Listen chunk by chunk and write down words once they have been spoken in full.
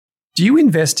Do you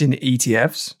invest in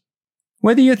ETFs?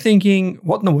 Whether you're thinking,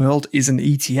 what in the world is an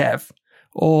ETF?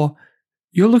 Or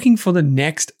you're looking for the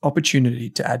next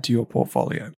opportunity to add to your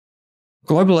portfolio,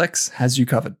 Global X has you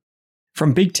covered.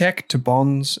 From big tech to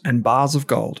bonds and bars of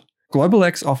gold, Global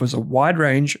X offers a wide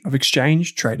range of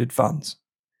exchange-traded funds.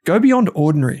 Go beyond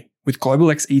ordinary with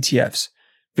Global X ETFs.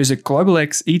 Visit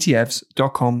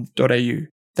globalxetfs.com.au.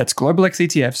 That's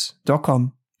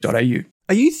globalxetfs.com.au.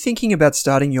 Are you thinking about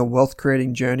starting your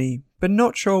wealth-creating journey, but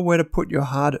not sure where to put your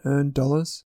hard-earned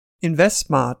dollars?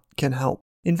 InvestSmart can help.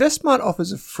 InvestSmart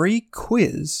offers a free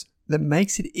quiz that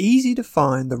makes it easy to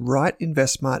find the right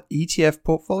InvestSmart ETF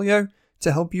portfolio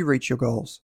to help you reach your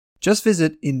goals. Just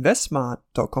visit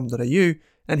investsmart.com.au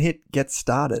and hit Get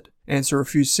Started. Answer a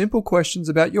few simple questions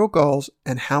about your goals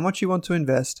and how much you want to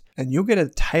invest, and you'll get a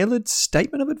tailored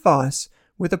statement of advice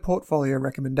with a portfolio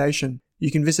recommendation. You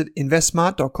can visit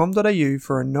investsmart.com.au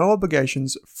for a no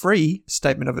obligations free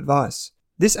statement of advice.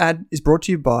 This ad is brought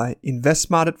to you by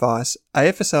InvestSmart Advice,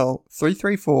 AFSL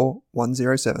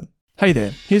 334107. Hey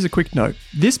there, here's a quick note.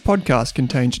 This podcast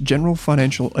contains general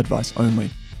financial advice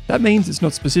only. That means it's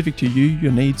not specific to you,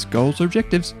 your needs, goals, or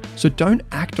objectives, so don't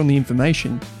act on the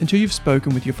information until you've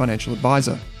spoken with your financial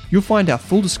advisor. You'll find our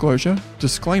full disclosure,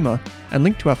 disclaimer, and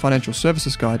link to our financial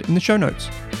services guide in the show notes.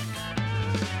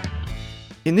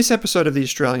 In this episode of the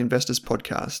Australian Investors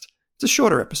Podcast, it's a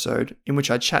shorter episode in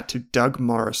which I chat to Doug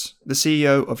Morris, the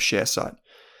CEO of Sharesight.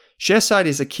 Sharesight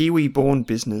is a Kiwi-born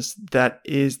business that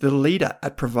is the leader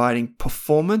at providing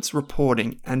performance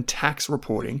reporting and tax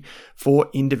reporting for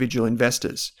individual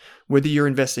investors. Whether you're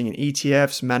investing in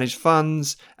ETFs, managed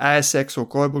funds, ASX or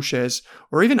global shares,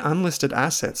 or even unlisted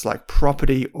assets like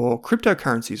property or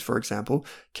cryptocurrencies, for example,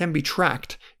 can be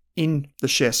tracked in the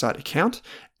Sharesight account,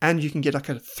 and you can get like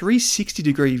a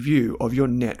 360-degree view of your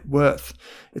net worth.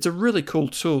 It's a really cool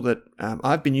tool that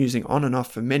I've been using on and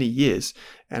off for many years,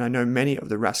 and I know many of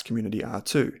the RAS community are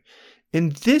too.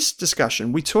 In this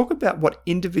discussion, we talk about what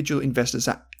individual investors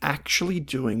are actually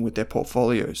doing with their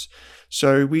portfolios.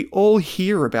 So we all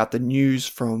hear about the news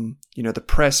from, the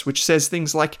press, which says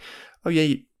things like, oh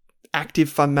yeah,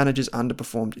 active fund managers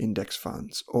underperformed index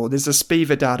funds, or there's a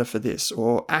SPIVA data for this,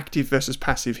 or active versus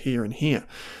passive here and here.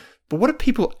 But what are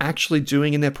people actually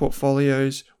doing in their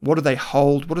portfolios? What do they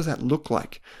hold? What does that look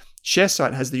like?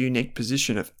 Sharesight has the unique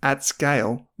position of, at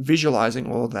scale,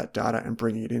 visualizing all of that data and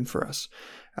bringing it in for us.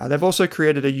 They've also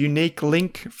created a unique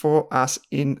link for us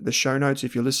in the show notes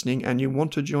if you're listening and you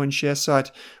want to join Sharesight.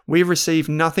 We receive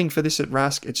nothing for this at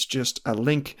Rask. It's just a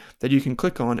link that you can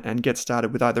click on and get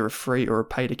started with either a free or a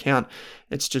paid account.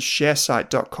 It's just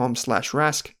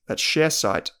sharesight.com/Rask. That's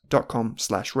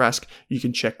sharesight.com/Rask. You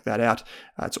can check that out.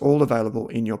 It's all available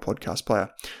in your podcast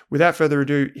player. Without further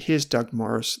ado, here's Doug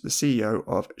Morris, the CEO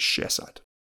of Sharesight.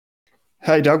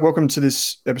 Hey, Doug, welcome to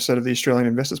this episode of the Australian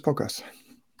Investors Podcast.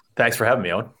 Thanks for having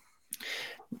me on.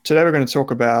 Today we're going to talk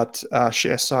about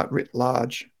Sharesight writ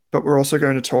large, but we're also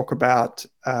going to talk about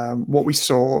what we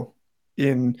saw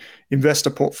in investor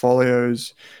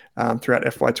portfolios throughout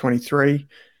FY23.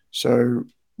 So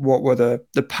what were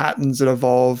the patterns that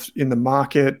evolved in the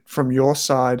market from your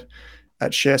side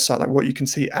at Sharesight, like what you can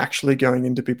see actually going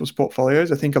into people's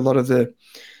portfolios? I think a lot of the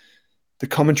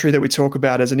commentary that we talk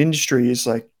about as an industry is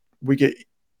like we get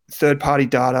third-party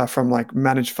data from like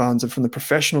managed funds and from the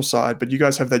professional side, but you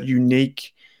guys have that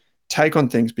unique take on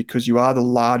things because you are the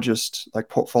largest like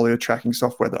portfolio tracking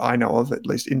software that I know of, at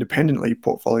least independently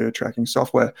portfolio tracking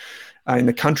software in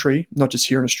the country, not just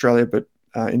here in Australia, but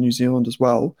in New Zealand as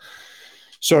well.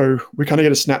 So we kind of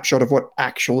get a snapshot of what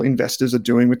actual investors are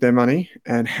doing with their money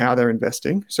and how they're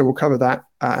investing. So we'll cover that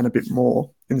and a bit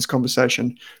more in this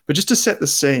conversation. But just to set the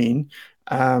scene,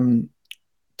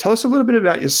 tell us a little bit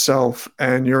about yourself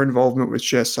and your involvement with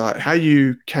Sharesight, how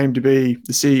you came to be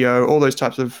the CEO, all those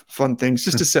types of fun things,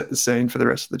 just to set the scene for the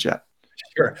rest of the chat.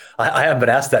 Sure. I haven't been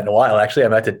asked that in a while. Actually,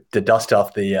 I'm about to dust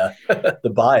off the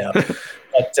the bio.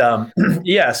 But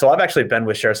so I've actually been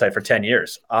with Sharesight for 10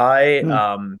 years. I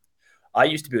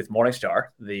used to be with Morningstar,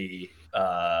 the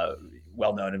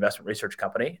well-known investment research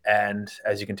company. And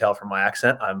as you can tell from my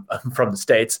accent, I'm from the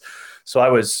States. So I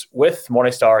was with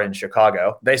Morningstar in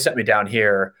Chicago. They sent me down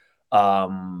here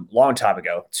long time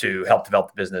ago to help develop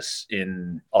the business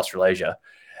in Australasia.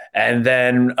 And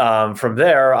then from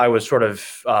there, I was sort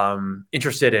of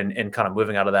interested in kind of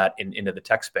moving out of that into the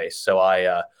tech space. So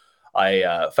I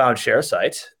found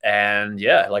Sharesight. And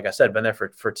yeah, like I said, been there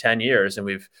for 10 years. And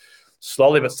we've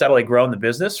slowly but steadily grown the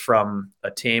business from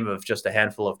a team of just a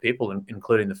handful of people,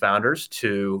 including the founders,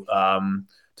 to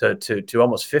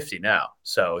almost 50 now.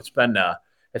 So it's been a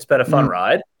fun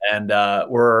ride, and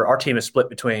our team is split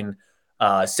between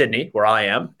Sydney, where I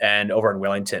am, and over in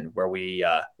Wellington, where we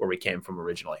came from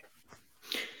originally.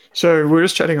 So we're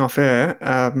just chatting off air.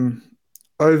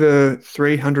 Over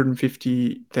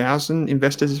 350,000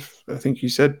 investors, I think you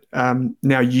said,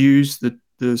 now use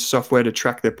the software to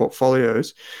track their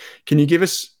portfolios. Can you give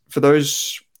us, for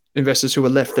those investors who are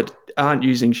left that aren't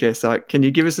using Sharesight, can you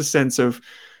give us a sense of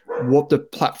what the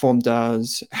platform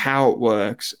does, how it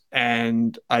works,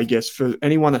 and I guess for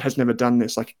anyone that has never done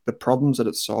this, like the problems that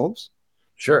it solves?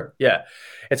 Sure. Yeah.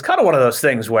 It's kind of one of those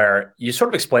things where you sort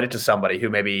of explain it to somebody who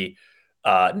maybe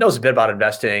knows a bit about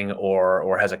investing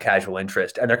or has a casual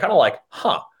interest, and they're kind of like,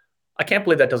 huh, I can't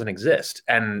believe that doesn't exist.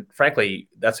 And frankly,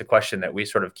 that's a question that we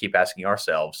sort of keep asking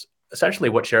ourselves. Essentially,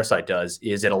 what Sharesight does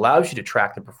is it allows you to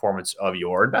track the performance of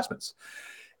your investments.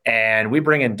 And we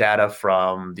bring in data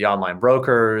from the online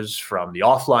brokers, from the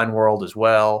offline world as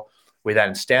well. We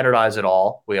then standardize it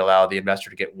all. We allow the investor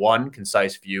to get one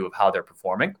concise view of how they're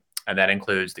performing. And that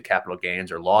includes the capital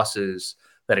gains or losses.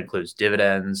 That includes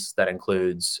dividends. That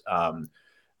includes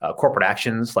corporate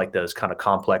actions like those kind of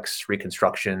complex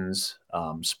reconstructions,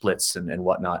 splits, and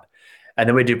whatnot. And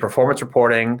then we do performance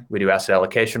reporting. We do asset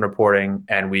allocation reporting,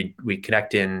 and we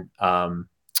connect in to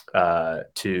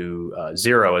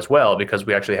Xero as well, because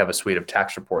we actually have a suite of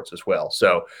tax reports as well.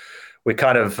 So we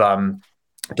kind of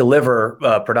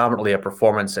deliver predominantly a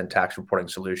performance and tax reporting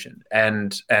solution,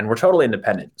 and we're totally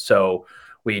independent. So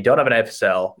we don't have an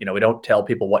FSL. We don't tell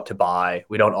people what to buy.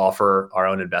 We don't offer our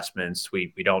own investments.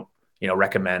 We don't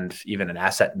recommend even an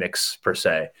asset mix per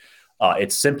se.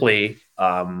 It's simply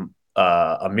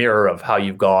a mirror of how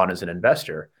you've gone as an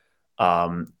investor,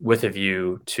 with a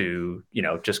view to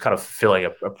just kind of fulfilling a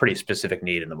pretty specific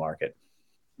need in the market.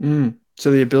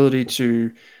 So the ability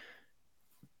to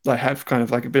like have kind of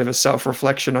like a bit of a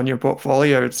self-reflection on your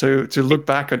portfolio, to look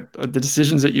back at the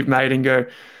decisions that you've made and go,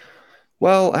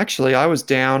 well, actually, I was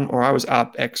down or I was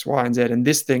up X, Y, and Z, and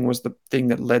this thing was the thing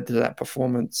that led to that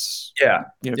performance. Yeah,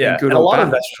 being good and or a lot bad. of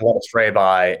investors are led astray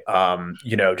by,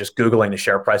 just Googling the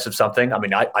share price of something. I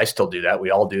mean, I still do that. We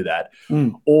all do that.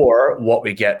 Or what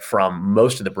we get from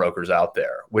most of the brokers out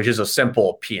there, which is a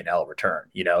simple P&L return.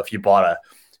 If you bought a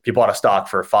stock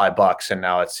for $5 and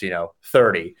now it's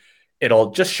 30,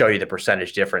 it'll just show you the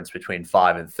percentage difference between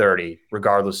 5 and 30,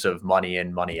 regardless of money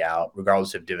in, money out,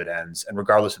 regardless of dividends, and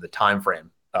regardless of the time frame,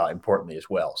 importantly as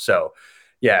well. So,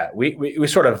 yeah, we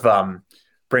sort of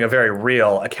bring a very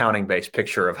real accounting-based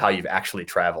picture of how you've actually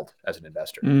traveled as an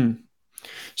investor.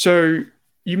 So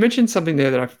you mentioned something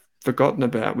there that I've forgotten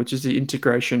about, which is the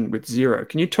integration with Xero.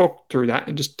 Can you talk through that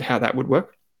and just how that would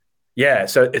work? Yeah,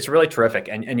 so it's really terrific,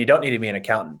 and you don't need to be an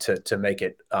accountant to make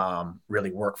it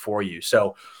really work for you.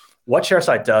 So what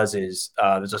Sharesight does is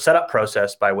there's a setup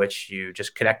process by which you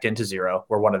just connect into Xero.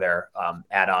 We're one of their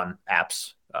add-on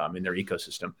apps in their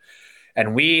ecosystem.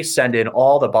 And we send in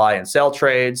all the buy and sell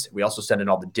trades. We also send in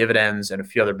all the dividends and a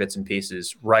few other bits and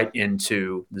pieces right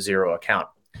into the Xero account.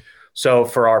 So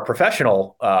for our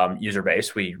professional user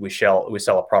base, we sell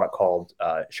a product called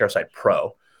Sharesight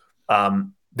Pro.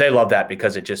 They love that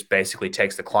because it just basically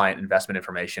takes the client investment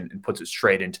information and puts it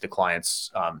straight into the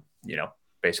client's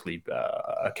basically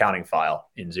accounting file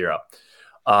in Xero.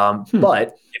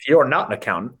 But if you're not an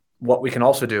accountant, what we can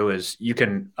also do is you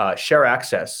can share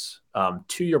access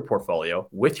to your portfolio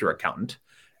with your accountant,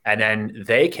 and then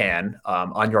they can,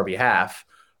 on your behalf,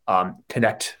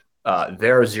 connect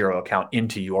their Xero account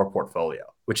into your portfolio,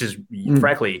 which is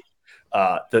frankly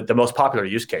the most popular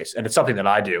use case. And it's something that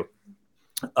I do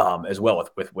as well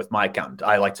with my accountant.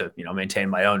 I like to maintain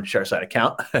my own Sharesight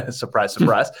account. Surprise,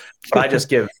 surprise. But I just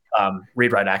give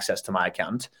read-write access to my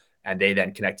accountant, and they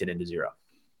then connect it into Xero.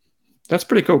 That's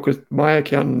pretty cool, because my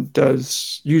accountant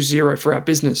does use Xero for our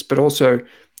business, but also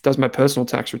does my personal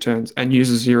tax returns and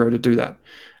uses Xero to do that.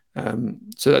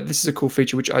 So this is a cool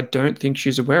feature which I don't think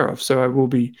she's aware of. So I will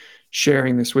be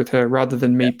sharing this with her rather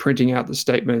than me printing out the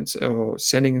statements or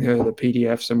sending her the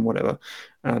PDFs and whatever.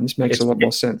 This makes a lot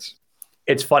more sense.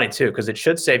 It's funny too, because it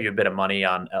should save you a bit of money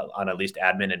on at least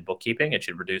admin and bookkeeping. It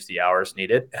should reduce the hours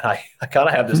needed. And I kind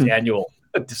of have this annual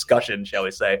discussion, shall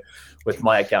we say, with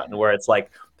my accountant, where it's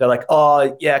like they're like,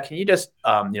 "Oh yeah, can you just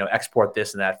export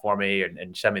this and that for me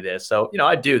and send me this?" So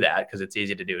I do that because it's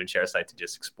easy to do in Sharesight to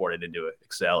just export it into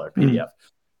Excel or PDF.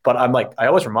 But I'm like, I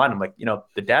always remind them, like,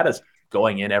 the data's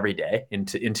going in every day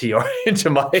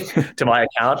into my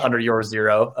account under your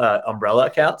Xero umbrella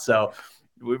account. So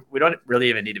we don't really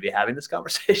even need to be having this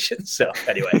conversation. So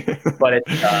anyway, but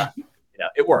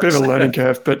it works. Bit of a learning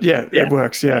curve, but it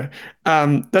works. Yeah.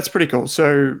 That's pretty cool.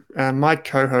 So my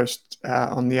co-host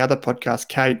on the other podcast,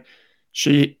 Kate,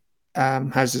 she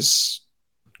has this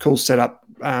cool setup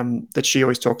that she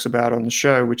always talks about on the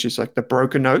show, which is like the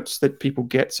broker notes that people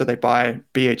get. So they buy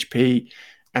BHP,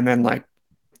 and then like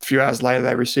a few hours later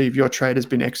they receive your trade has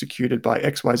been executed by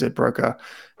XYZ broker,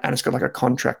 and it's got like a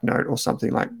contract note or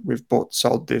something like we've bought,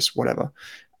 sold this, whatever.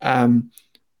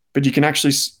 But you can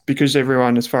actually, because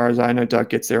everyone, as far as I know, Doug,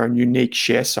 gets their own unique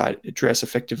Sharesight address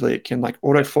effectively, it can like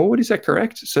auto forward. Is that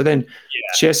correct? So then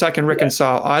Sharesight can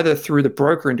reconcile either through the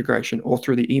broker integration or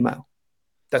through the email.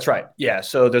 That's right. Yeah.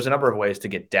 So there's a number of ways to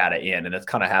get data in, and that's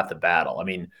kind of half the battle. I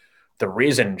mean, the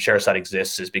reason Sharesight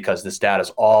exists is because this data is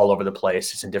all over the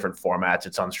place. It's in different formats.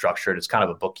 It's unstructured. It's kind of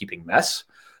a bookkeeping mess.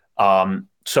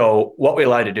 So what we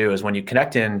allow you to do is when you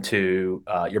connect into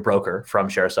your broker from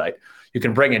Sharesight, you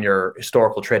can bring in your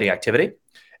historical trading activity.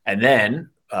 And then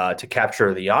to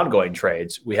capture the ongoing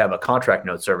trades, we have a contract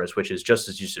note service, which is just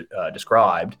as you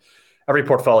described. Every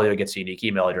portfolio gets a unique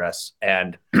email address.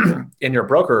 And in your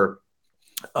broker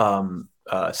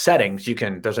settings,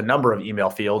 there's a number of email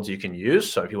fields you can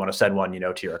use. So if you want to send one,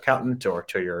 to your accountant or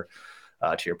to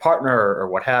your partner or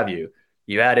what have you,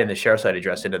 you add in the Sharesight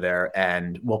address into there,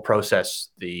 and we'll process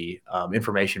the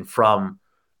information from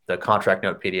the contract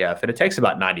note PDF. And it takes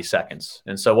about 90 seconds.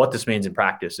 And so what this means in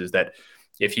practice is that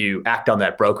if you act on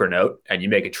that broker note and you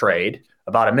make a trade,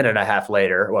 about a minute and a half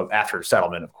later, well, after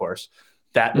settlement, of course,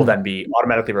 that will then be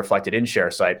automatically reflected in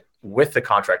Sharesight with the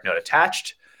contract note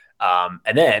attached.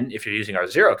 And then if you're using our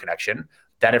Zero connection,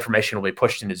 that information will be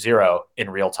pushed into Zero in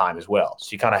real time as well.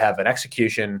 So you kind of have an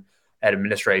execution,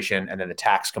 administration, and then the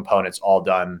tax components all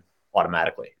done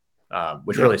automatically,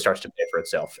 which really starts to pay for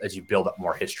itself as you build up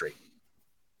more history.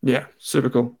 Yeah, super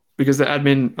cool. Because the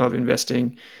admin of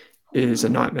investing is a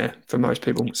nightmare for most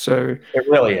people. So it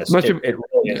really is. It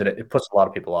really is. It puts a lot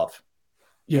of people off.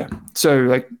 Yeah. So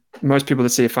like most people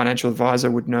that see a financial advisor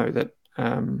would know that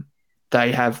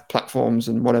they have platforms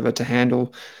and whatever to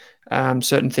handle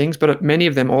certain things. But many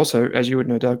of them also, as you would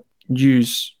know, Doug,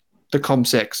 use the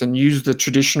ComSecs and use the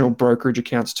traditional brokerage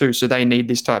accounts too. So they need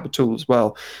this type of tool as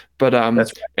well. But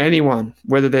anyone,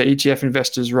 whether they're ETF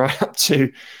investors right up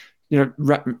to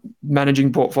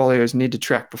managing portfolios, need to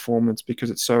track performance because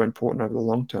it's so important over the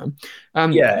long term.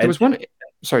 There was one.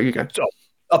 Sorry, you go. So,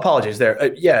 apologies there.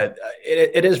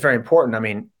 It is very important. I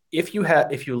mean, if you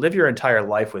live your entire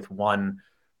life with one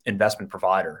investment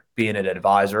provider, being an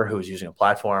advisor who is using a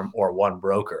platform or one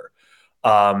broker,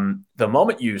 the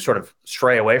moment you sort of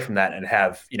stray away from that and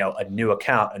have a new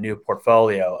account, a new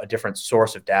portfolio, a different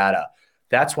source of data,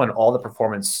 that's when all the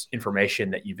performance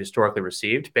information that you've historically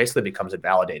received basically becomes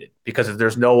invalidated, because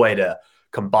there's no way to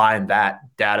combine that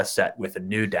data set with a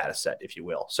new data set, if you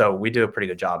will. So we do a pretty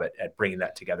good job at bringing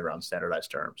that together on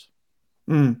standardized terms.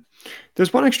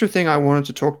 There's one extra thing I wanted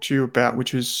to talk to you about,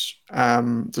 which is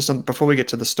before we get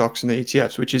to the stocks and the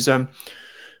ETFs, which is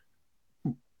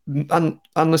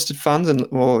unlisted funds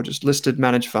or just listed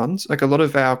managed funds. Like a lot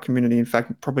of our community, in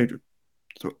fact, probably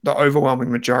the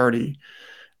overwhelming majority,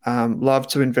 love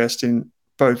to invest in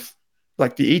both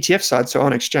like the ETF side, so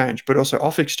on exchange, but also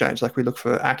off exchange. Like we look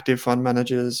for active fund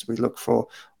managers, we look for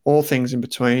all things in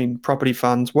between, property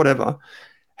funds, whatever.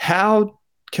 How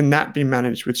can that be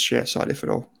managed with Sharesight, if at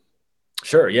all?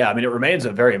 Sure. Yeah. I mean, it remains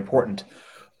a very important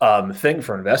thing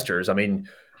for investors. I mean,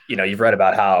 you've read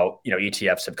about how,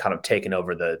 ETFs have kind of taken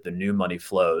over the new money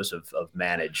flows of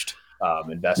managed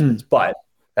investments, but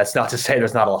that's not to say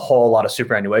there's not a whole lot of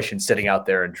superannuation sitting out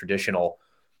there in traditional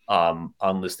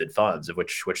unlisted funds, of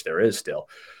which there is still.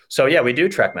 So yeah, we do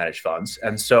track managed funds.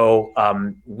 And so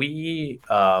we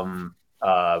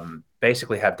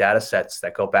basically have data sets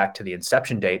that go back to the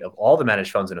inception date of all the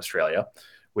managed funds in Australia.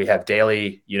 We have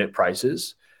daily unit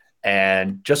prices.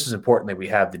 And just as importantly, we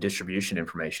have the distribution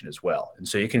information as well. And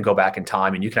so you can go back in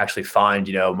time and you can actually find,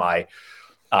 my,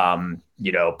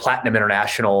 Platinum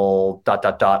International ...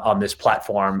 on this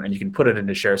platform, and you can put it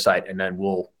into Sharesight, and then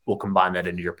we'll combine that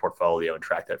into your portfolio and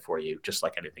track that for you, just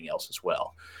like anything else as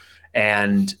well.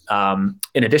 And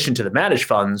in addition to the managed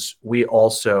funds, we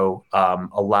also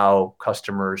allow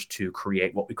customers to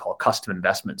create what we call custom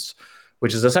investments,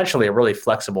 which is essentially a really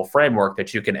flexible framework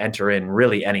that you can enter in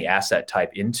really any asset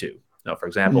type into. Now, for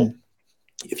example,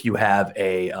 if you have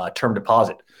a term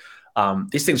deposit,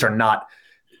 these things are not,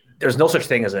 there's no such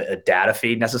thing as a data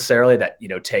feed necessarily that,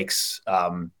 takes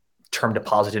term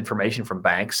deposit information from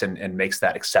banks and makes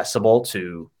that accessible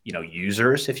to,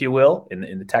 users, if you will,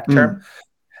 in the tech term.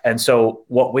 And so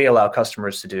what we allow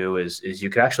customers to do is you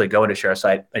can actually go into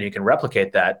Sharesight and you can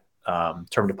replicate that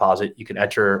term deposit. You can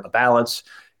enter a balance,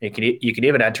 You can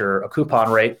even enter a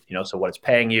coupon rate, so what it's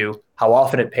paying you, how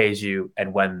often it pays you,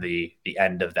 and when the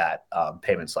end of that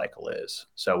payment cycle is.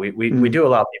 So we do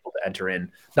allow people to enter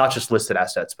in not just listed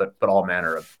assets, but all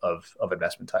manner of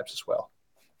investment types as well.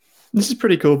 This is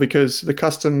pretty cool because I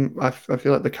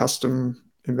feel like the custom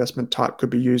investment type could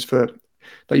be used for,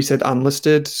 like you said,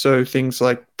 unlisted. So things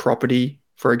like property,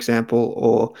 for example,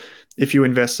 or if you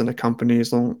invest in a company,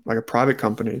 like a private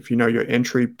company, if you know your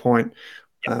entry point,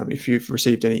 if you've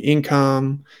received any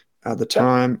income, the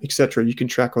time, etc., you can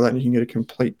track all that and you can get a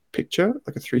complete picture,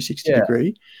 like a 360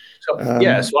 degree. So I've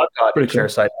got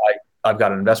Sharesight. I've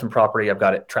got an investment property. I've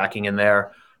got it tracking in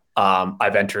there.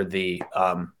 I've entered the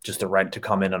just the rent to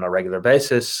come in on a regular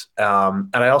basis,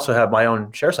 and I also have my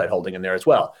own Sharesight holding in there as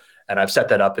well. And I've set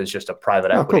that up as just a private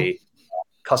equity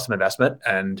custom investment.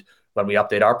 And when we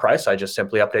update our price, I just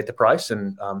simply update the price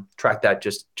and track that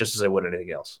just as I would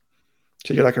anything else.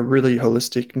 So you're like a really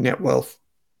holistic net wealth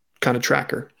kind of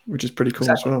tracker, which is pretty cool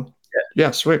as well.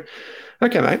 Yeah, sweet.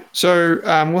 Okay, mate. So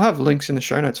we'll have links in the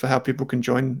show notes for how people can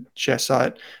join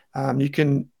Sharesight. You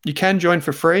can join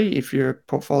for free if your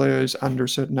portfolio is under a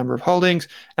certain number of holdings,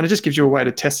 and it just gives you a way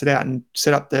to test it out and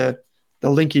set up the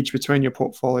linkage between your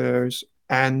portfolios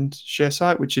and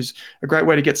Sharesight, which is a great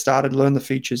way to get started, learn the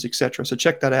features, etc. So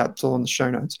check that out. It's all in the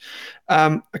show notes.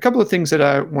 A couple of things that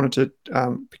I wanted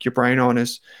to pick your brain on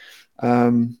is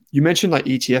you mentioned like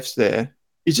ETFs there.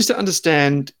 Is just to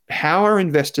understand how are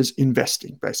investors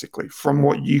investing, basically, from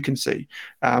what you can see,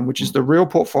 which is the real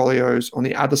portfolios on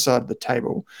the other side of the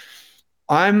table.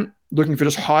 I'm looking for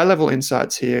just high-level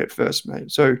insights here at first,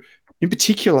 mate. So in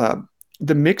particular,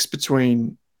 the mix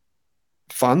between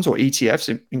funds or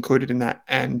ETFs included in that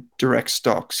and direct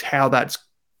stocks, how that's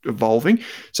evolving.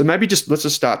 So maybe let's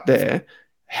just start there.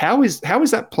 How is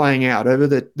that playing out over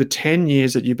the 10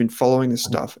 years that you've been following this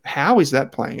stuff? How is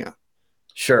that playing out?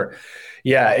 Sure.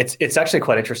 Yeah, it's actually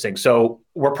quite interesting. So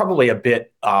we're probably a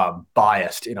bit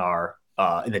biased in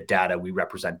in the data we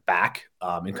represent back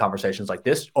in conversations like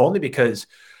this, only because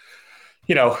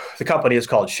the company is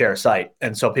called Sharesight,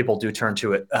 and so people do turn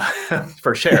to it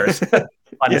for shares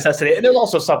by necessity. And there's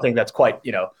also something that's quite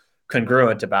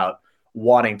congruent about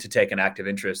wanting to take an active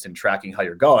interest in tracking how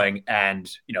you're going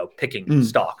and picking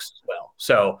stocks as well.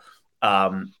 So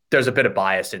there's a bit of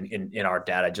bias in our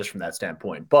data just from that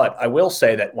standpoint. But I will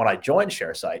say that when I joined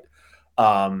Sharesight,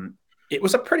 it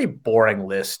was a pretty boring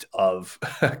list of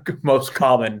most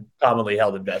commonly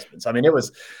held investments. I mean,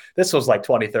 this was like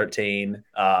 2013.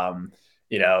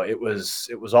 It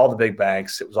was all the big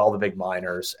banks, it was all the big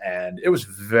miners, and it was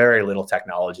very little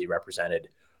technology represented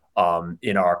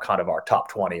in our our top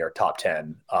 20 or top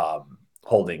 10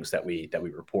 holdings that we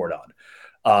report on.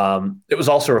 It was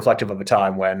also reflective of a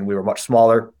time when we were much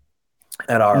smaller,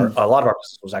 and a lot of our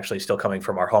business was actually still coming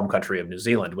from our home country of New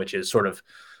Zealand, which is sort of,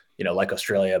 like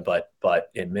Australia, but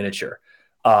in miniature.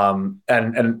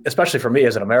 And especially for me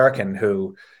as an American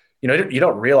who, you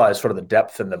don't realize sort of the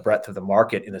depth and the breadth of the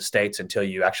market in the States until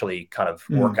you actually kind of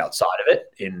work outside of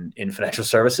it in financial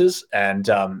services. And,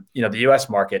 the US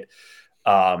market,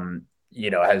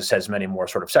 has many more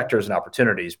sort of sectors and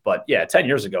opportunities. But yeah, 10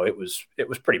 years ago, it was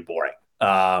pretty boring.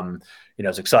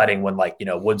 It's exciting when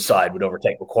Woodside would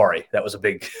overtake Macquarie. That was a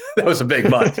big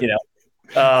month,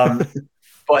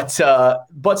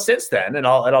 But since then, and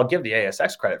I'll give the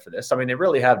ASX credit for this. I mean, they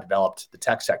really have developed the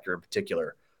tech sector in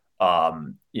particular,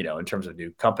 in terms of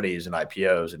new companies and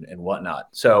IPOs and whatnot.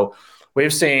 So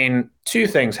we've seen two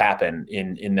things happen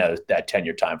in that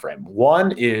 10-year time frame.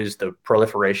 One is the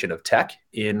proliferation of tech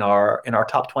in our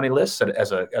top 20 lists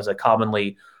as a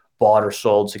commonly bought or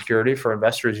sold security for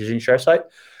investors using Sharesight.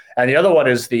 And the other one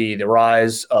is the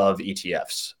rise of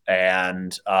ETFs.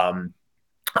 And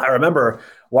I remember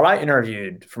when I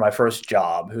interviewed for my first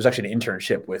job, it was actually an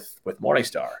internship with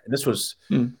Morningstar, and this was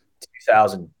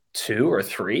 2002 or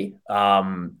 3.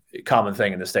 Common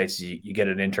thing in the States, you get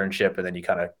an internship and then you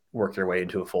kind of work your way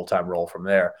into a full-time role from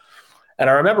there. And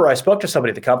I remember I spoke to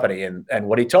somebody at the company, and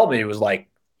what he told me was like,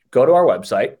 go to our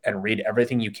website and read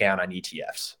everything you can on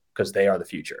ETFs because they are the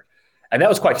future. And that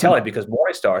was quite telling because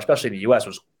Morningstar, especially in the US,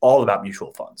 was all about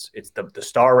mutual funds. It's the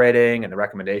star rating and the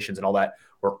recommendations and all that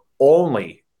were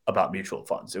only about mutual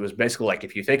funds. It was basically like,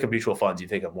 if you think of mutual funds, you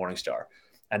think of Morningstar.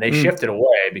 And they shifted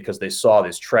away because they saw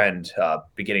this trend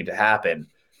beginning to happen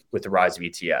with the rise of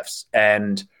ETFs.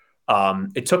 And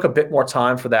it took a bit more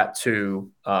time for that to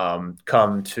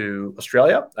come to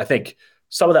Australia. I think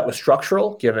some of that was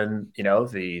structural, given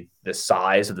the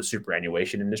size of the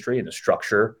superannuation industry and the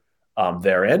structure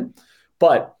therein.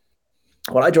 But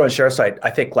when I joined Sharesight, I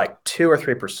think like 2 or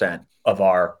 3% of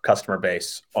our customer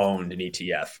base owned an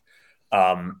ETF.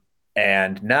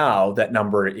 And now that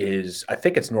number is, I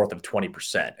think it's north of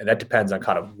 20%. And that depends on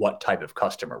kind of what type of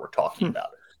customer we're talking about.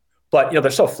 But,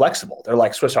 they're so flexible. They're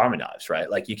like Swiss Army knives, right?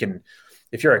 Like you can,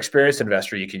 if you're an experienced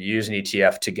investor, you can use an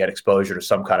ETF to get exposure to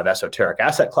some kind of esoteric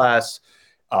asset class.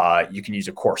 You can use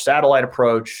a core satellite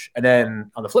approach. And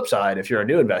then on the flip side, if you're a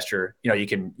new investor, you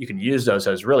can use those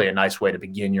as really a nice way to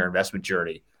begin your investment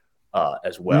journey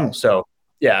as well. So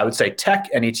yeah, I would say tech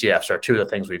and ETFs are two of the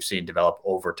things we've seen develop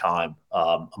over time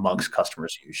amongst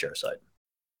customers who use Sharesight.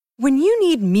 When you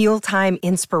need mealtime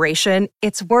inspiration,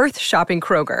 it's worth shopping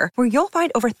Kroger, where you'll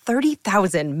find over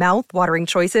 30,000 mouth-watering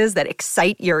choices that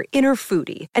excite your inner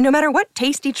foodie. And no matter what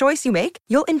tasty choice you make,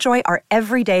 you'll enjoy our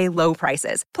everyday low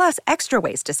prices, plus extra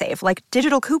ways to save, like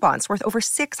digital coupons worth over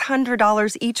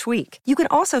 $600 each week. You can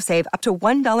also save up to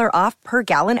 $1 off per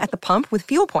gallon at the pump with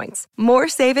fuel points. More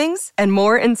savings and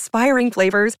more inspiring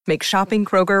flavors make shopping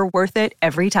Kroger worth it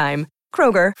every time.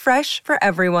 Kroger, fresh for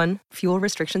everyone. Fuel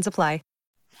restrictions apply.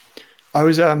 I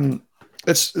was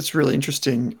it's really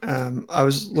interesting. I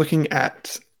was looking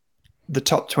at the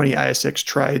top 20 ASX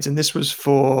trades, and this was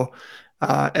for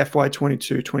FY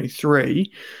 22-23.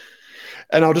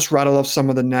 And I'll just rattle off some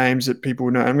of the names that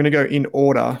people know. I'm going to go in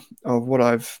order of what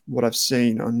I've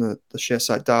seen on the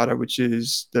Sharesight data, which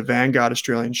is the Vanguard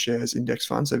Australian Shares Index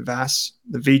Fund, so VAS,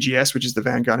 the VGS, which is the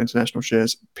Vanguard International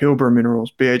Shares, Pilbara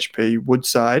Minerals, BHP,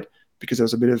 Woodside, because there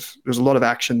was a lot of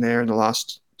action there in the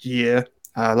last year.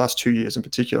 Last 2 years in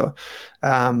particular.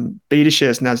 Beta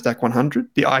Shares NASDAQ 100,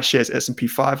 the iShares S&P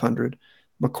 500,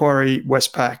 Macquarie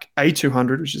Westpac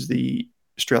A200, which is the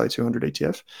Australia 200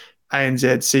 ETF, ANZ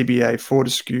CBA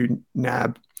Fortescue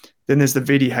NAB. Then there's the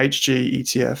VDHG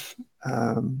ETF,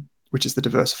 which is the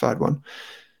diversified one.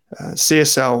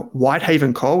 CSL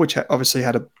Whitehaven Coal, which obviously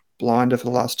had a blinder for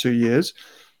the last 2 years.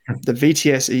 The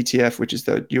VTS ETF, which is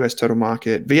the US total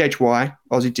market, VHY,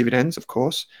 Aussie Dividends, of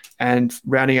course, and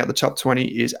rounding out the top 20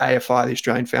 is AFI, the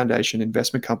Australian Foundation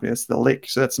Investment Company. That's the LIC,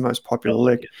 so that's the most popular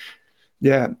LIC.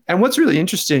 Yeah, and what's really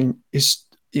interesting is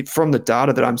from the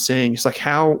data that I'm seeing, it's like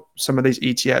how some of these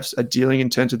ETFs are dealing in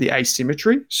terms of the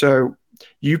asymmetry. So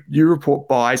you report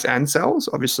buys and sells,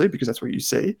 obviously, because that's what you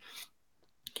see.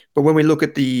 But when we look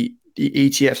at the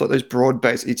ETFs, like those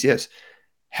broad-based ETFs,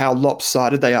 how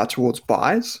lopsided they are towards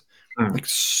buys. Like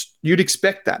you'd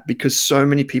expect that because so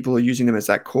many people are using them as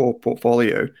that core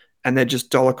portfolio, and they're just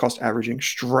dollar cost averaging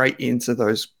straight into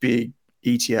those big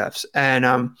ETFs.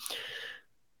 And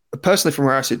personally, from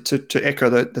where I sit, to echo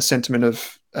the sentiment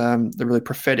of the really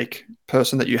prophetic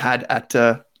person that you had at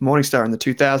Morningstar in the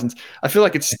 2000s, I feel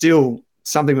like it's still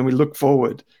something when we look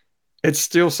forward, it's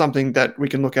still something that we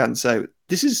can look at and say,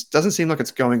 doesn't seem like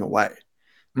it's going away.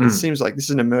 It seems like this is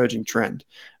an emerging trend.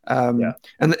 And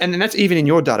that's even in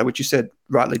your data, which you said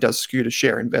rightly does skew to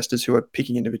share investors who are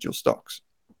picking individual stocks.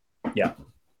 Yeah,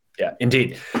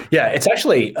 indeed. Yeah, it's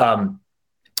actually,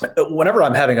 whenever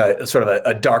I'm having a sort of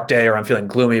a dark day or I'm feeling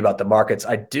gloomy about the markets,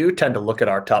 I do tend to look at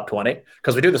our top 20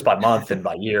 because we do this by month and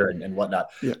by year and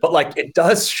whatnot. Yeah. But like it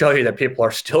does show you that people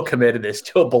are still committed. They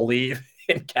still believe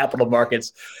in capital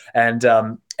markets. And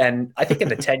I think in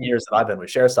the 10 years that I've been with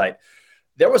Sharesight,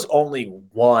 there was only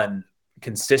one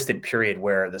consistent period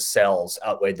where the sells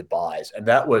outweighed the buys. And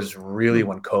that was really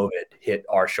when COVID hit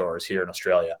our shores here in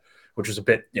Australia, which was a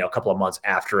couple of months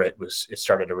after it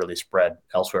started to really spread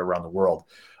elsewhere around the world.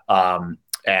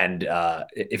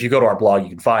 If you go to our blog, you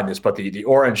can find this, but the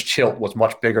orange tilt was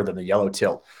much bigger than the yellow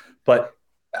tilt. But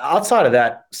outside of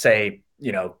that, say,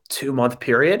 2-month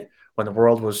period when the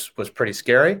world was pretty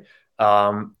scary,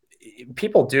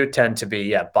 people do tend to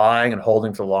be buying and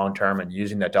holding for the long term and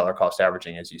using that dollar cost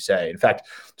averaging, as you say. In fact,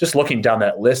 just looking down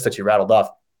that list that you rattled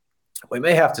off, we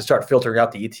may have to start filtering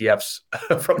out the ETFs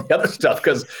from the other stuff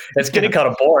because it's getting kind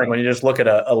of boring when you just look at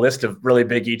a list of really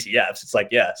big ETFs. It's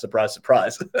like, surprise,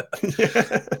 surprise.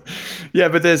 Yeah,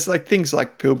 but there's like things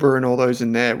like Pilbara and all those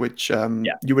in there, which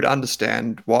you would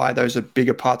understand why those are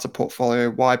bigger parts of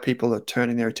portfolio, why people are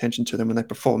turning their attention to them when they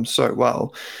perform so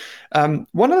well.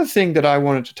 One other thing that I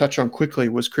wanted to touch on quickly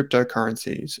was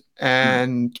cryptocurrencies.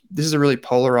 And this is a really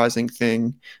polarizing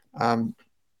thing,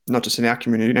 not just in our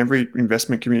community, in every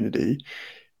investment community.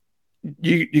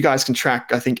 You guys can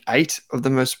track, I think, 8 of the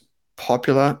most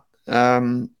popular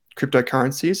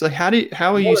cryptocurrencies. Like,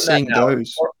 how are you seeing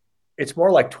those? It's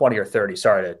more like 20 or 30.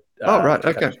 Sorry to. Right.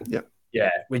 Okay. Yeah. Yeah.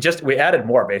 We added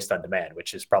more based on demand,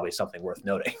 which is probably something worth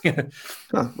noting.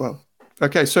 Oh, well.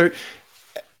 Okay. So,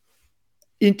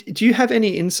 do you have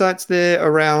any insights there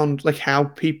around like how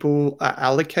people are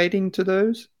allocating to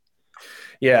those?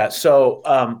 Yeah. So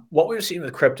what we've seen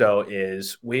with crypto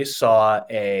is we saw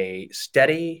a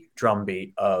steady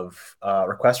drumbeat of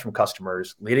requests from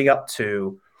customers leading up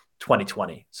to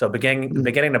 2020. So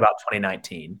beginning about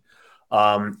 2019,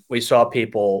 we saw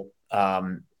people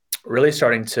really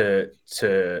starting to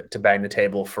bang the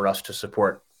table for us to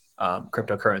support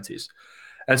cryptocurrencies.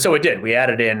 And so we did. We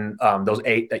added in those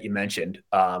 8 that you mentioned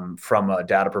from a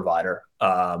data provider.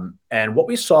 And what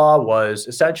we saw was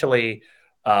essentially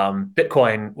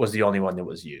Bitcoin was the only one that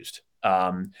was used.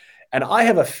 And I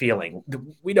have a feeling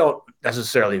we don't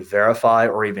necessarily verify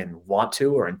or even want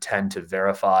to or intend to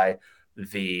verify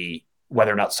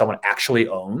whether or not someone actually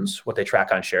owns what they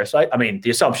track on Sharesight. I mean, the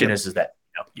assumption is that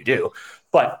you do.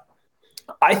 But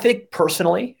I think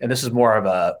personally, and this is more of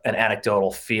an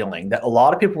anecdotal feeling, that a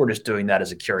lot of people were just doing that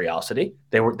as a curiosity.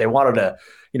 They wanted to,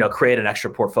 create an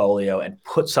extra portfolio and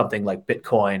put something like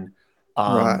Bitcoin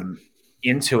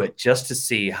into it just to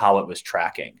see how it was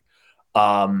tracking.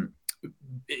 And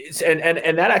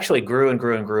that actually grew and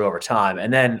grew and grew over time.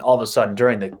 And then all of a sudden,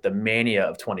 during the mania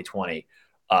of 2020,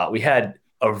 we had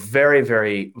a very,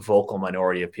 very vocal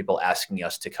minority of people asking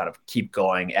us to kind of keep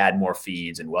going, add more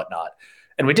feeds and whatnot.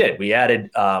 And we did. We added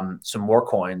some more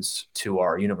coins to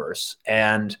our universe.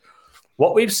 And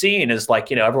what we've seen is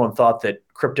everyone thought that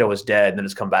crypto was dead and then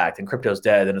it's come back, and crypto's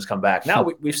dead and it's come back. Now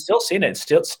we've still seen it.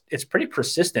 It's pretty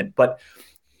persistent. But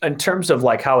in terms of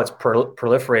how it's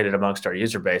proliferated amongst our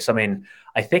user base, I mean,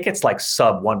 I think it's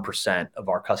sub 1% of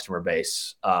our customer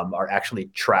base are actually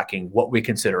tracking what we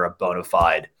consider a bona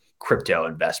fide crypto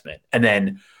investment. And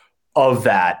then of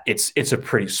that, it's a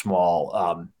pretty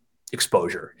small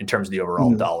exposure in terms of the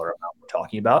overall dollar amount we're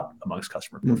talking about amongst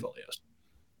customer portfolios.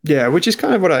 Yeah, which is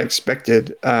kind of what I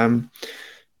expected.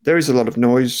 There is a lot of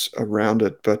noise around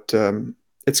it, but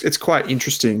it's quite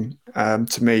interesting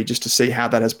to me just to see how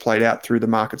that has played out through the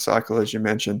market cycle, as you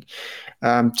mentioned.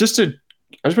 I just want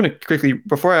to quickly,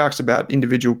 before I ask about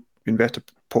individual investor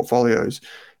portfolios,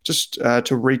 just to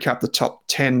recap the top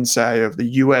 10, say, of the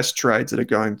US trades that are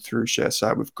going through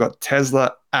Sharesight. We've got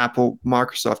Tesla, Apple,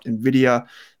 Microsoft, NVIDIA.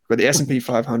 We've got the S&P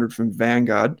 500 from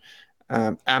Vanguard,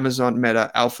 Amazon,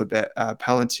 Meta, Alphabet,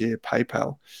 Palantir,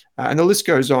 PayPal. And the list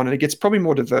goes on, and it gets probably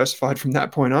more diversified from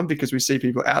that point on because we see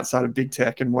people outside of big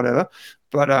tech and whatever.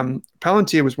 But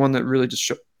Palantir was one that really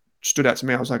just stood out to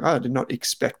me. I was like, I did not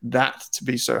expect that to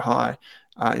be so high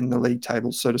in the league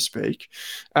table, so to speak.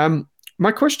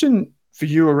 My question for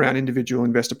you around individual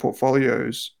investor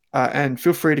portfolios, and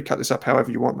feel free to cut this up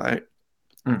however you want, mate,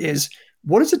 is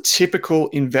what is a typical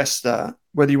investor,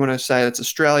 whether you want to say it's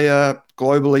Australia,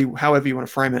 globally, however you want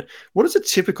to frame it, what does a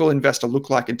typical investor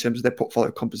look like in terms of their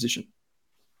portfolio composition?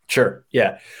 Sure.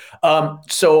 Yeah.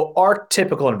 So our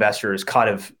typical investor is kind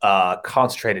of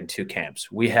concentrated in 2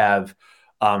 camps. We have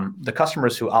the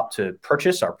customers who opt to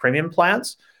purchase our premium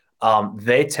plans.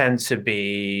 They tend to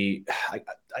be,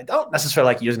 I don't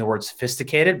necessarily like using the word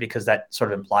sophisticated because that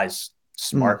sort of implies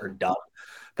smart or dumb.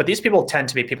 But these people tend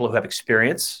to be people who have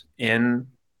experience in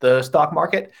the stock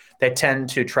market. They tend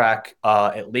to track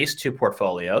at least 2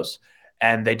 portfolios,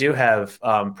 and they do have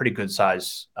pretty good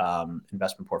size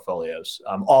investment portfolios,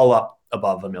 all up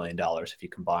above $1 million if you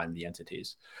combine the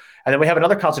entities. And then we have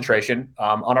another concentration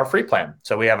on our free plan.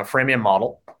 So we have a freemium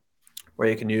model where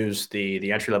you can use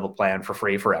the entry-level plan for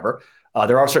free forever.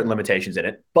 There are certain limitations in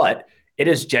it, but it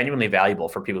is genuinely valuable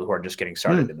for people who are just getting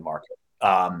started in the market.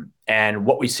 And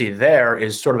what we see there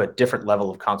is sort of a different level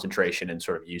of concentration and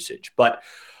sort of usage. But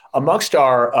amongst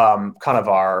our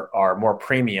our more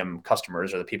premium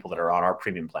customers, or the people that are on our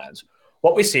premium plans,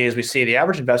 what we see is the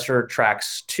average investor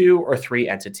tracks 2 or 3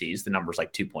 entities. The number's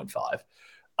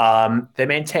 2.5. They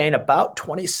maintain about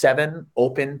 27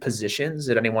 open positions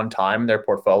at any one time in their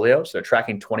portfolio. So they're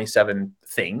tracking 27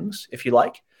 things, if you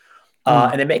like.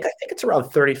 And they make, I think it's around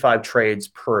 35 trades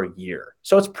per year.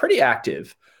 So it's pretty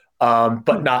active.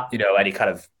 But not, any kind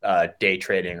of day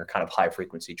trading or kind of high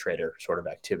frequency trader sort of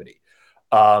activity.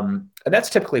 And that's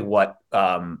typically what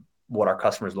our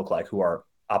customers look like who are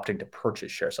opting to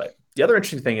purchase Sharesight. The other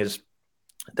interesting thing is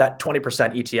that 20%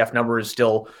 ETF number is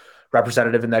still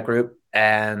representative in that group.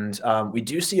 And we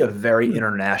do see a very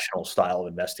international style of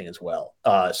investing as well.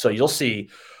 So you'll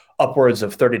see upwards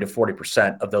of 30 to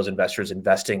 40% of those investors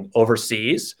investing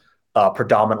overseas,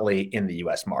 predominantly in the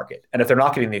US market. And if they're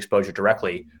not getting the exposure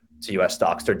directly to US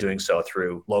stocks, they're doing so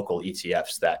through local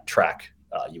ETFs that track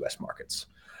US markets.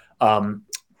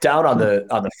 Down on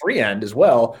the free end as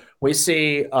well, we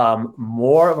see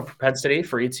more of a propensity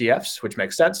for ETFs, which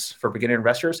makes sense for beginner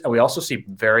investors. And we also see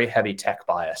very heavy tech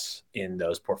bias in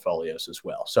those portfolios as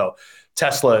well. So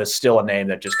Tesla is still a name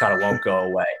that just kind of won't go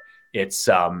away. It's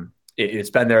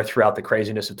been there throughout the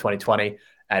craziness of 2020,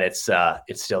 and it's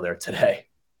still there today.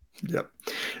 Yep.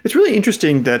 It's really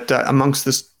interesting that amongst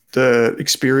the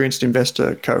experienced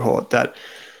investor cohort, that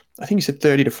I think you said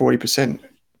 30 to 40%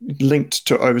 linked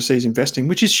to overseas investing,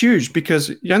 which is huge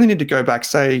because you only need to go back,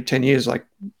 say, 10 years, like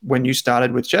when you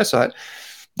started with Sharesight.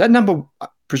 That number,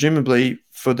 presumably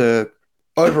for the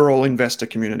overall investor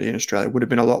community in Australia, would have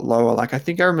been a lot lower. Like I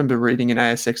think I remember reading an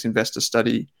ASX investor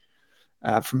study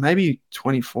from maybe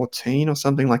 2014 or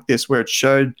something like this, where it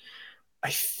showed, I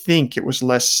think it was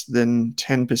less than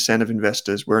 10% of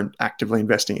investors were actively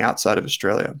investing outside of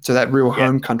Australia. So that real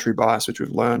home country bias, which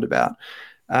we've learned about.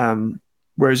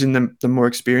 Whereas in the more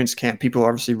experienced camp, people are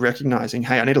obviously recognizing,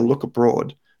 hey, I need to look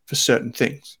abroad for certain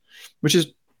things,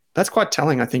 that's quite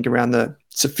telling, I think, around the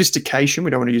sophistication. We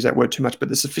don't want to use that word too much, but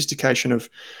the sophistication of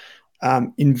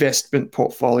investment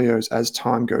portfolios as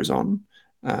time goes on.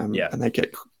 And they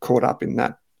get caught up in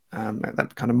that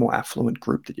kind of more affluent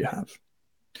group that you have.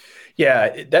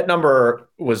 Yeah, that number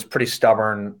was pretty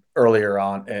stubborn earlier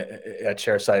on at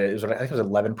Sharesight. I think it was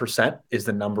 11% is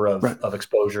the number of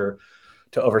exposure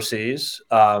to overseas.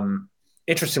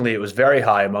 Interestingly, it was very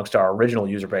high amongst our original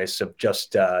user base of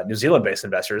just New Zealand-based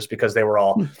investors because they were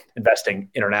all investing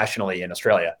internationally in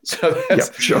Australia. So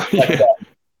that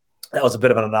was a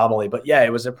bit of an anomaly. But yeah,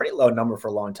 it was a pretty low number for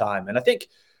a long time. And I think,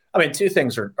 two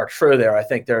things are true there. I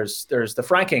think there's the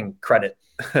franking credit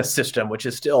system, which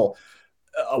is still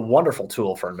a wonderful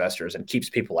tool for investors and keeps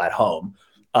people at home.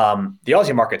 The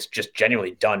Aussie market's just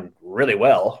genuinely done really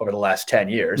well over the last 10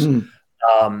 years.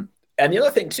 And the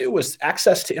other thing too was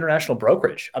access to international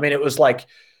brokerage. It was like,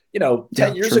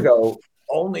 10 years ago,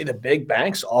 only the big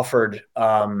banks offered,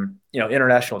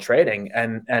 international trading,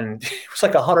 and it was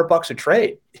like $100 a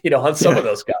trade, on some of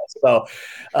those guys. So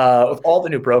with all the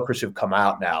new brokers who've come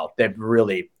out now, they've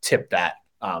really tipped that,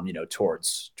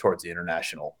 towards the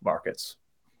international markets.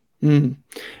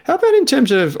 How about in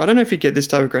terms of, I don't know if you get this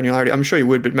type of granularity, I'm sure you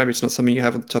would, but maybe it's not something you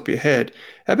have on the top of your head.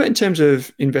 How about in terms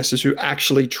of investors who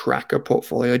actually track a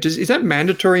portfolio? Is that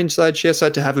mandatory inside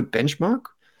Sharesight to have a benchmark?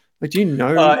 Like, do you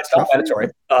know? It's not mandatory,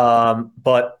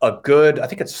 but I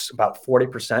think it's about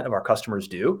 40% of our customers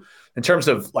do. In terms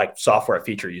of like software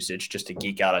feature usage, just to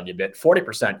geek out on you a bit,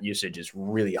 40% usage is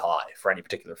really high for any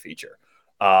particular feature.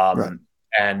 So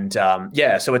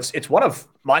it's one of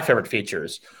my favorite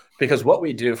features. Because what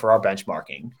we do for our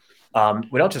benchmarking,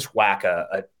 we don't just whack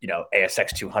a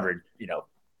ASX 200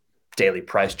 daily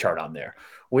price chart on there.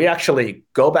 We actually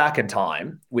go back in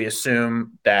time. We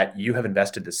assume that you have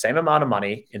invested the same amount of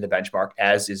money in the benchmark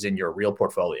as is in your real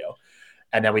portfolio,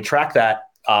 and then we track that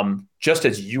just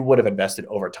as you would have invested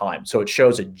over time. So it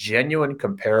shows a genuine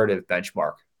comparative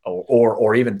benchmark,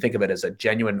 or even think of it as a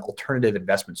genuine alternative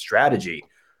investment strategy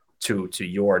to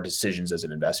your decisions as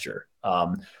an investor.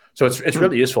 So it's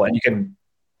really useful, and you can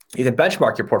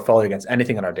benchmark your portfolio against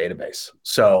anything in our database.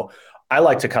 So I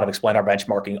like to kind of explain our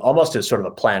benchmarking almost as sort of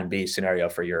a plan B scenario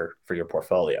for your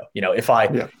portfolio. If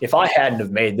I hadn't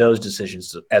have made those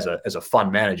decisions as a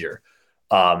fund manager,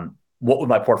 what would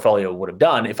my portfolio would have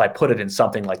done if I put it in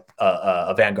something like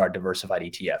a Vanguard diversified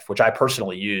ETF, which I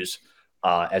personally use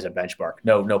as a benchmark.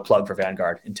 No plug for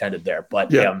Vanguard intended there,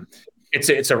 but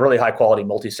it's a really high quality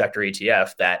multi-sector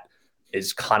ETF that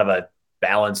is kind of a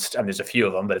balanced. There's a few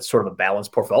of them, but it's sort of a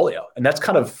balanced portfolio. And that's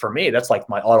kind of, for me, that's like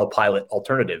my autopilot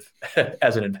alternative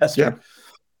as an investor.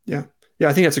 Yeah.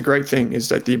 I think that's a great thing, is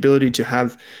that the ability to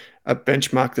have a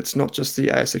benchmark that's not just the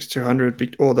ASX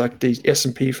 200 or like the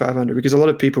S&P 500, because a lot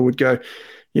of people would go,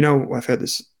 I've heard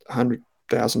this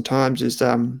 100,000 times, is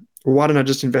why don't I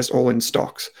just invest all in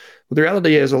stocks? Well, the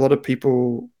reality is a lot of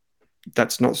people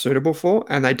that's not suitable for,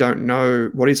 and they don't know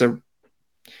what is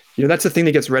that's the thing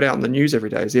that gets read out in the news every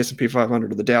day, is the S&P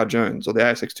 500 or the Dow Jones or the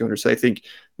ASX 200. So they think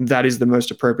that is the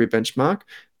most appropriate benchmark.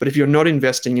 But if you're not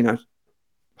investing in a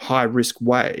high risk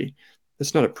way,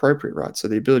 it's not appropriate, right? So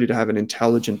the ability to have an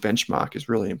intelligent benchmark is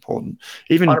really important.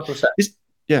 Even 100%. Is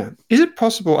it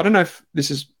possible? I don't know if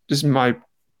this is my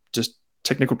just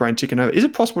technical brain ticking over. Is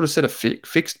it possible to set a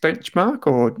fixed benchmark,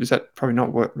 or is that probably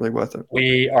not really worth it?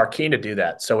 We are keen to do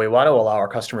that. So we want to allow our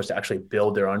customers to actually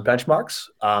build their own benchmarks,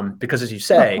 because as you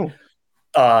say,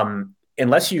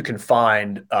 unless you can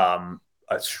find a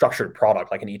structured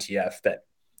product like an ETF that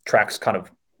tracks kind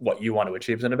of what you want to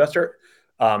achieve as an investor,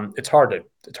 it's hard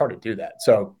to do that.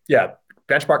 So yeah,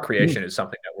 benchmark creation is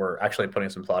something that we're actually putting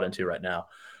some thought into right now.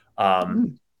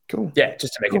 Cool. Yeah,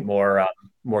 just to make it more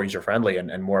user friendly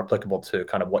and more applicable to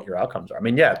kind of what your outcomes are.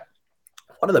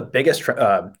 One of the biggest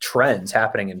trends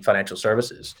happening in financial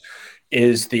services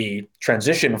is the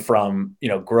transition from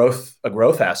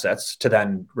growth assets to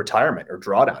then retirement or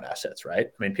drawdown assets, right?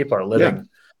 People are living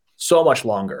so much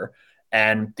longer,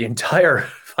 and the entire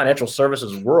financial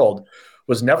services world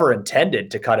was never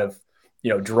intended to kind of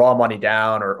draw money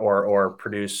down or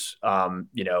produce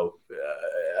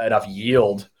enough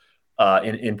yield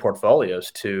in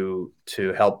portfolios to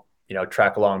help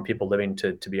track along people living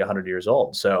to be 100 years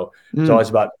old. So it's always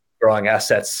about growing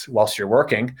assets whilst you're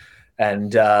working,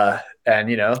 and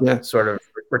sort of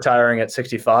retiring at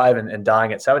 65 and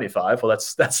dying at 75. Well,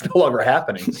 that's no longer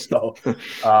happening. So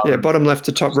bottom left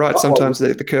to top right. Sometimes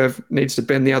the curve needs to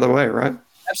bend the other way, right?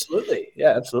 Absolutely.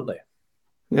 Yeah, absolutely.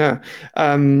 Yeah.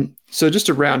 So just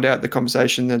to round out the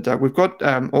conversation, then, Doug, we've got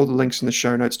all the links in the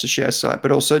show notes to Sharesight,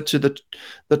 but also to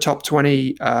the top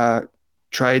 20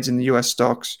 trades in the US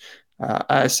stocks,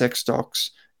 ASX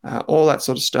stocks, all that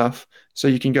sort of stuff. So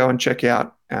you can go and check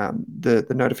out the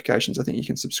notifications. I think you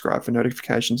can subscribe for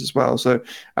notifications as well. So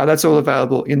that's all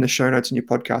available in the show notes in your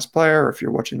podcast player, or if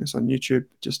you're watching this on YouTube,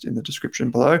 just in the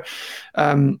description below.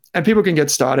 And people can get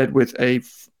started with a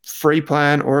free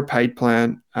plan or a paid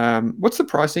plan. What's the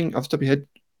pricing off the top of your head?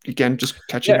 Again, just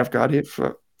catching off guard here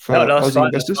for Aussie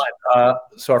investors.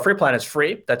 So our free plan is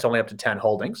free. That's only up to 10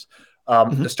 holdings.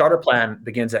 The starter plan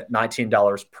begins at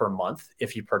 $19 per month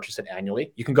if you purchase it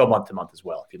annually. You can go month to month as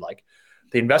well if you'd like.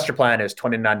 The investor plan is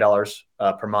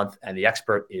 $29 per month, and the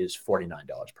expert is $49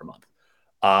 per month.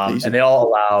 And they all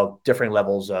allow different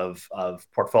levels of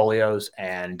portfolios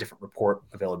and different report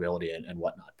availability and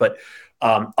whatnot. But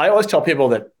I always tell people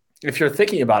that if you're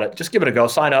thinking about it, just give it a go.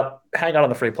 Sign up, hang out on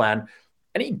the free plan.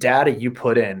 Any data you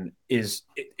put in it's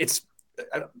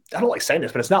I don't like saying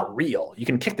this, but it's not real. You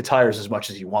can kick the tires as much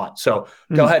as you want. So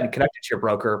go ahead and connect it to your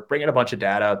broker, bring in a bunch of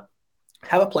data,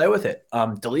 have a play with it,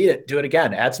 delete it, do it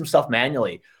again, add some stuff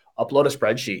manually, upload a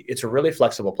spreadsheet. It's a really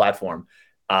flexible platform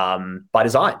by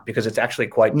design, because it's actually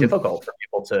quite difficult for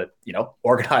people to,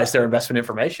 organize their investment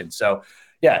information. So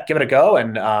yeah, give it a go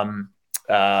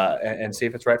and see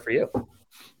if it's right for you.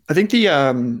 I think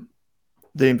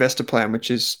the investor plan, which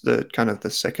is the kind of the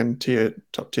second tier,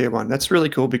 top tier one, that's really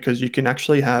cool because you can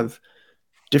actually have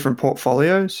different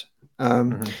portfolios.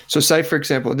 So say, for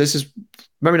example, this is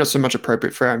maybe not so much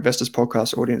appropriate for our investors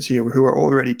podcast audience here who are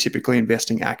already typically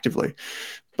investing actively,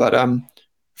 but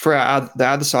for the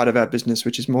other side of our business,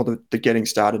 which is more the getting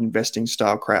started investing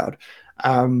style crowd,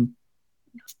 a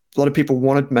lot of people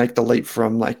want to make the leap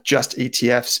from like just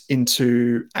ETFs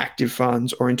into active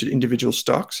funds or into individual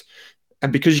stocks.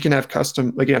 And because you can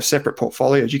have separate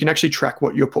portfolios, you can actually track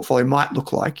what your portfolio might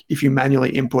look like if you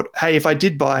manually input, hey, if I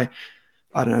did buy,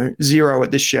 I don't know, Xero at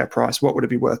this share price, what would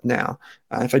it be worth now?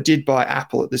 If I did buy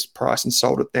Apple at this price and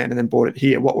sold it then and then bought it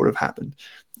here, what would have happened?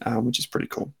 Which is pretty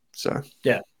cool. So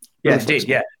yeah, indeed.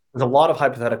 Yeah. There's a lot of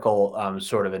hypothetical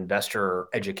sort of investor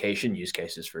education use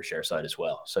cases for Sharesight as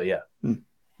well. So yeah.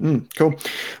 Cool.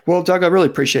 Well, Doug, I really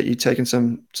appreciate you taking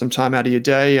some time out of your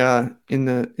day in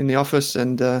the office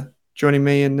and joining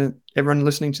me and everyone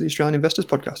listening to the Australian Investors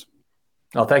Podcast.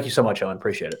 Oh, thank you so much, Owen.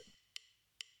 Appreciate it.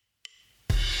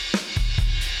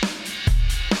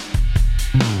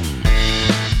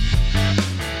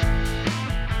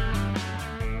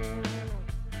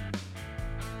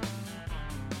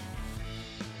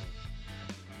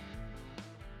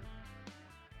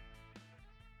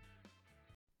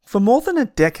 For more than a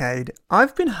decade,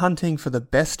 I've been hunting for the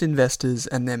best investors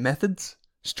and their methods,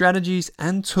 strategies,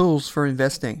 and tools for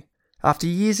investing. After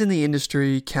years in the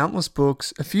industry, countless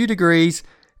books, a few degrees,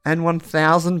 and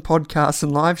 1,000 podcasts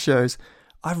and live shows,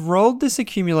 I've rolled this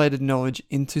accumulated knowledge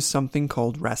into something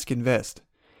called Rask Invest.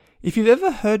 If you've ever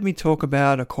heard me talk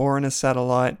about a core and a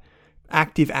satellite,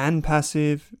 active and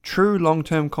passive, true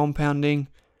long-term compounding,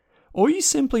 or you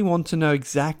simply want to know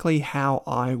exactly how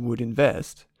I would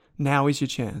invest, now is your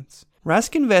chance.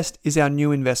 Rask Invest is our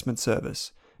new investment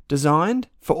service, designed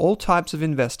for all types of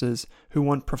investors who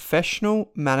want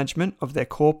professional management of their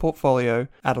core portfolio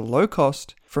at a low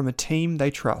cost from a team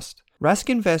they trust. Rask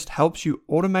Invest helps you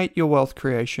automate your wealth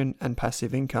creation and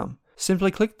passive income. Simply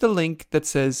click the link that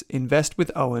says Invest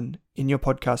with Owen in your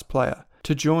podcast player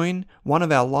to join one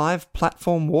of our live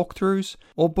platform walkthroughs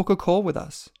or book a call with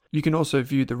us. You can also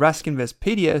view the Rask Invest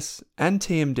PDS and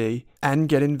TMD and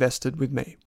get invested with me.